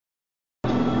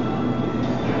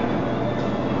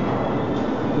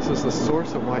This is the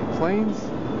source of white planes.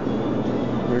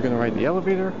 We're going to ride the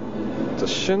elevator. It's a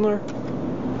Schindler.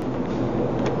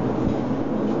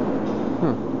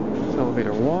 It's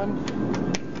elevator 1.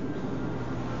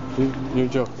 You're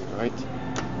joking, right?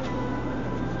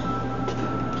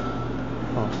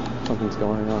 Oh, something's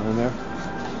going on in there.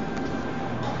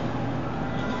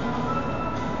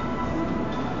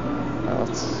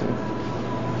 Let's see.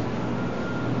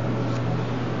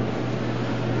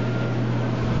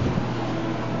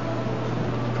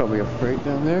 Probably a freight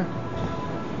down there.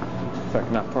 In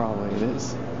fact, not probably, it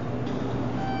is.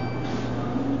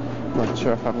 Not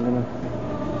sure if I'm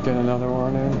gonna get another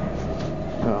one in.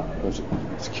 Oh, there's a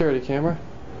security camera.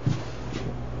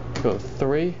 Go to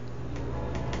 3.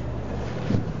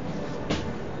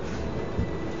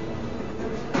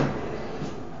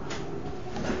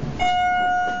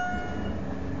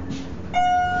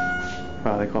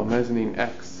 Wow, they call it mezzanine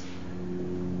X.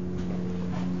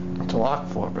 It's a lock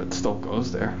floor, but it still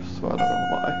goes there, so I don't know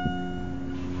why.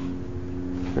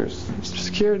 There's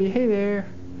security. Hey there.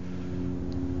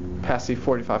 Capacity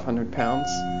 4,500 pounds.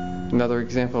 Another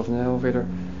example of an elevator.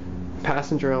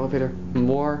 Passenger elevator,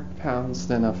 more pounds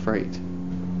than a freight.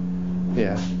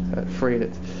 Yeah, that freight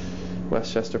at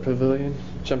Westchester Pavilion,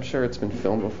 which I'm sure it's been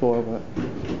filmed before, but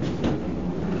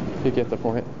you get the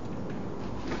point.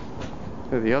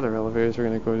 The other elevators, we're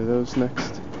going to go to those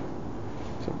next.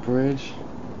 There's a bridge.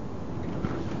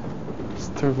 Let's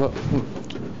turn up.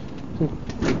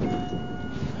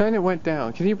 And it went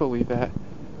down. Can you believe that?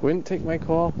 Wouldn't take my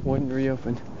call, wouldn't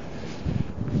reopen.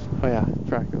 Oh yeah,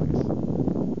 track release.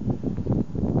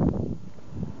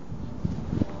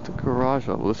 It's a garage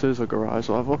level. This is a garage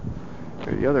level.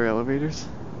 There are the other elevators.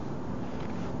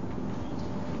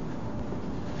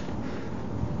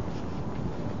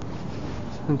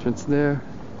 Entrance there.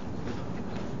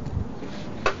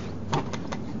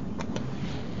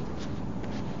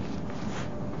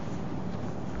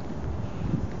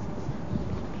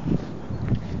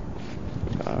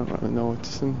 I don't know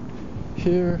what's in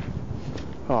here.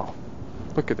 Oh,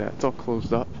 look at that. It's all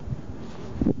closed up.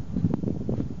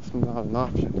 It's not an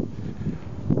option.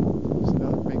 There's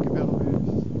another bank of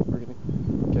elevators we're going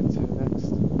to get to next.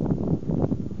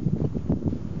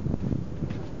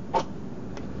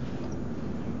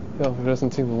 The elevator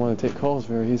doesn't seem to want to take calls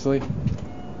very easily.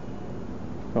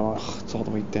 Oh, it's all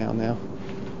the way down now.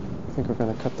 I think we're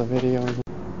going to cut the video.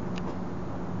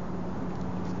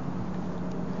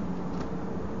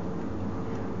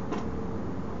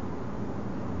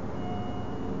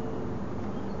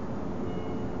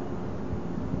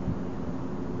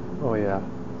 Oh yeah,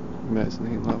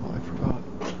 mezzanine level, I forgot.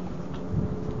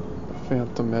 The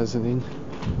phantom mezzanine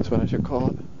is what I should call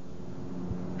it.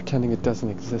 Pretending it doesn't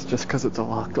exist just because it's a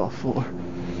locked off floor.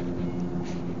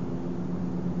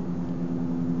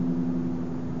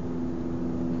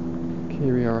 Okay,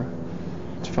 here we are.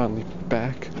 It's finally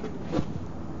back.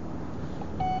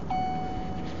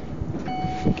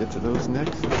 Get to those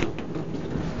next.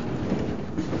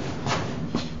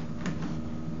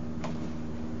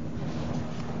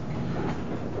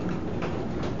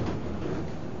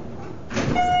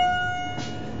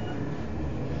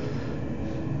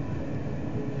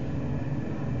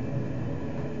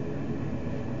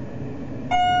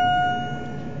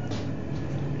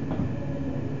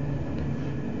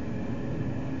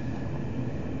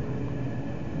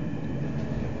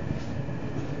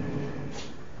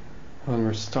 And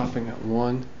we're stopping at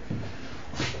 1.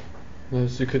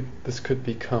 This could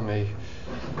become a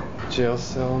jail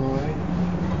cell in a way.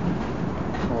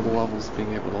 All the levels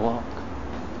being able to lock.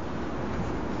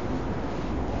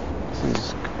 This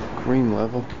is green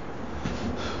level.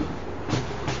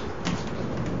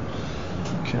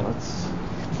 Okay, let's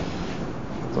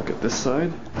look at this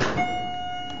side.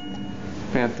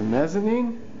 Phantom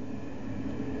mezzanine.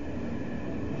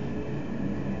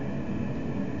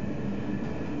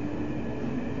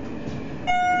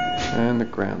 And the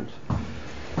ground.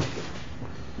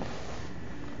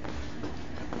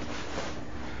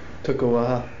 Took a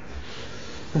while.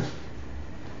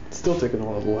 Still taking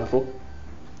a little level.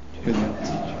 Here's the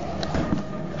outside.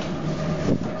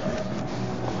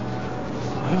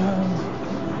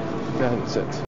 That is it.